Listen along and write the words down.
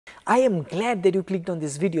I am glad that you clicked on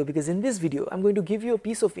this video, because in this video I am going to give you a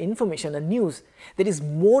piece of information, a news that is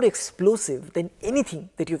more explosive than anything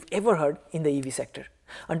that you have ever heard in the EV sector.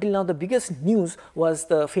 Until now, the biggest news was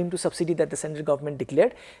the FAME 2 subsidy that the central government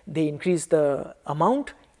declared. They increased the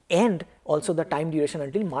amount and also the time duration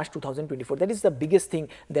until March 2024. That is the biggest thing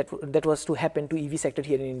that was to happen to EV sector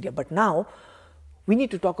here in India. But now we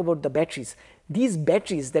need to talk about the batteries. These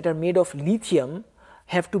batteries that are made of lithium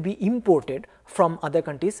have to be imported from other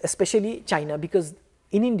countries, especially China, because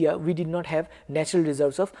in India we did not have natural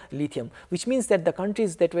reserves of lithium, which means that the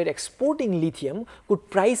countries that were exporting lithium could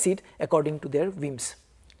price it according to their whims.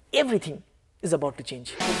 Everything is about to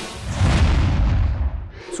change.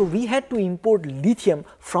 So we had to import lithium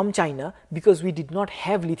from China because we did not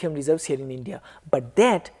have lithium reserves here in India. But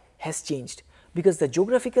that has changed, because the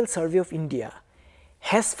Geographical Survey of India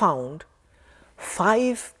has found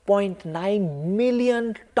 5.9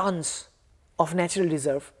 million tons of natural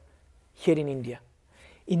reserve here in India.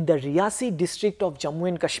 In the Riyasi district of Jammu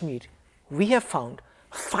and Kashmir, we have found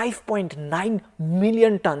 5.9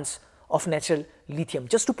 million tons of natural lithium.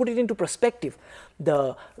 Just to put it into perspective,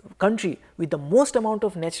 the country with the most amount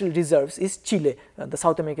of natural reserves is Chile, the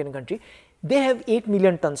South American country. They have 8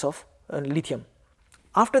 million tons of lithium.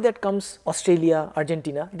 After that comes Australia,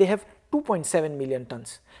 Argentina. They have 2.7 million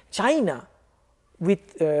tons. China,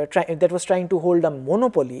 that was trying to hold a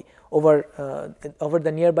monopoly over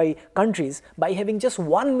the nearby countries by having just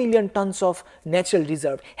 1 million tons of natural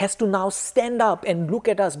reserve, has to now stand up and look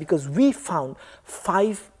at us because we found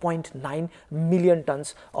 5.9 million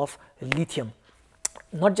tons of lithium.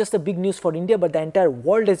 Not just a big news for India, but the entire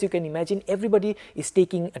world, as you can imagine. Everybody is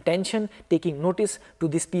taking attention, taking notice to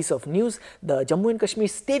this piece of news. The Jammu and Kashmir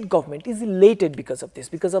state government is elated because of this,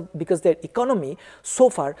 because their economy, so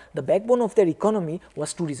far the backbone of their economy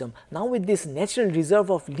was tourism. Now with this natural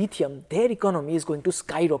reserve of lithium, their economy is going to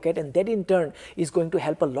skyrocket, and that in turn is going to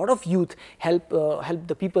help a lot of youth, help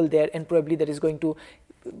the people there, and probably that is going to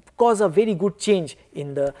cause a very good change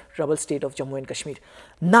in the troubled state of Jammu and Kashmir.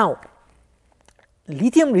 Now,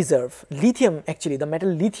 lithium reserve, actually the metal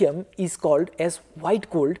lithium is called as white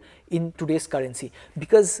gold in today's currency,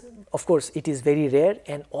 because of course it is very rare,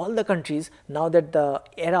 and all the countries, now that the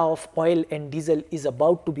era of oil and diesel is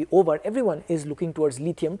about to be over, everyone is looking towards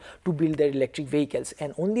lithium to build their electric vehicles,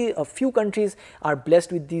 and only a few countries are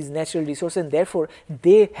blessed with these natural resources, and therefore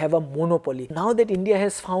they have a monopoly. Now that India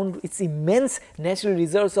has found its immense natural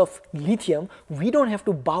reserves of lithium, we don't have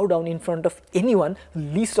to bow down in front of anyone,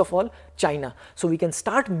 least of all China. So we can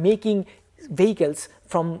start making vehicles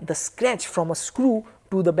from the scratch, from a screw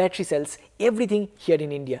to the battery cells, everything here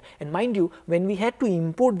in India. And mind you, when we had to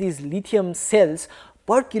import these lithium cells,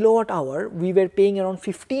 per kilowatt hour we were paying around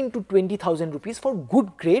 15 to 20,000 rupees for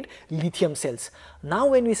good grade lithium cells. Now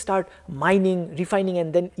when we start mining, refining,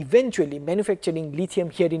 and then eventually manufacturing lithium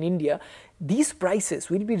here in India, these prices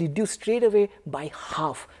will be reduced straight away by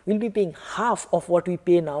half. We will be paying half of what we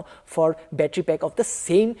pay now for battery pack of the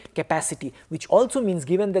same capacity, which also means,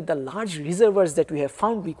 given that the large reservoirs that we have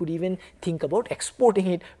found, we could even think about exporting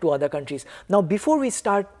it to other countries. Now before we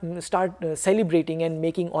start celebrating and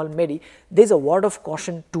making all merry, there is a word of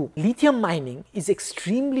caution too. Lithium mining is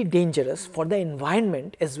extremely dangerous for the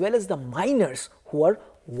environment as well as the miners who are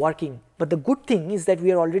working. But the good thing is that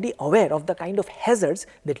we are already aware of the kind of hazards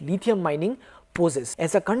that lithium mining poses.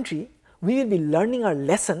 As a country, we will be learning our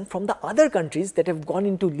lesson from the other countries that have gone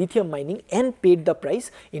into lithium mining and paid the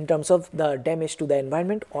price in terms of the damage to the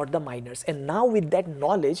environment or the miners. And now with that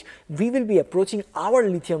knowledge, we will be approaching our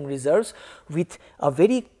lithium reserves with a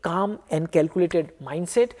very calm and calculated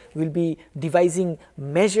mindset. We will be devising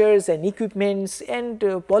measures and equipments and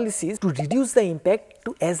policies to reduce the impact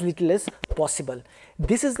to as little as possible.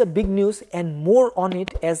 This is the big news, and more on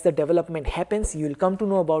it as the development happens. You will come to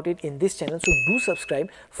know about it in this channel, so do subscribe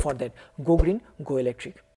for that. Go green, go electric.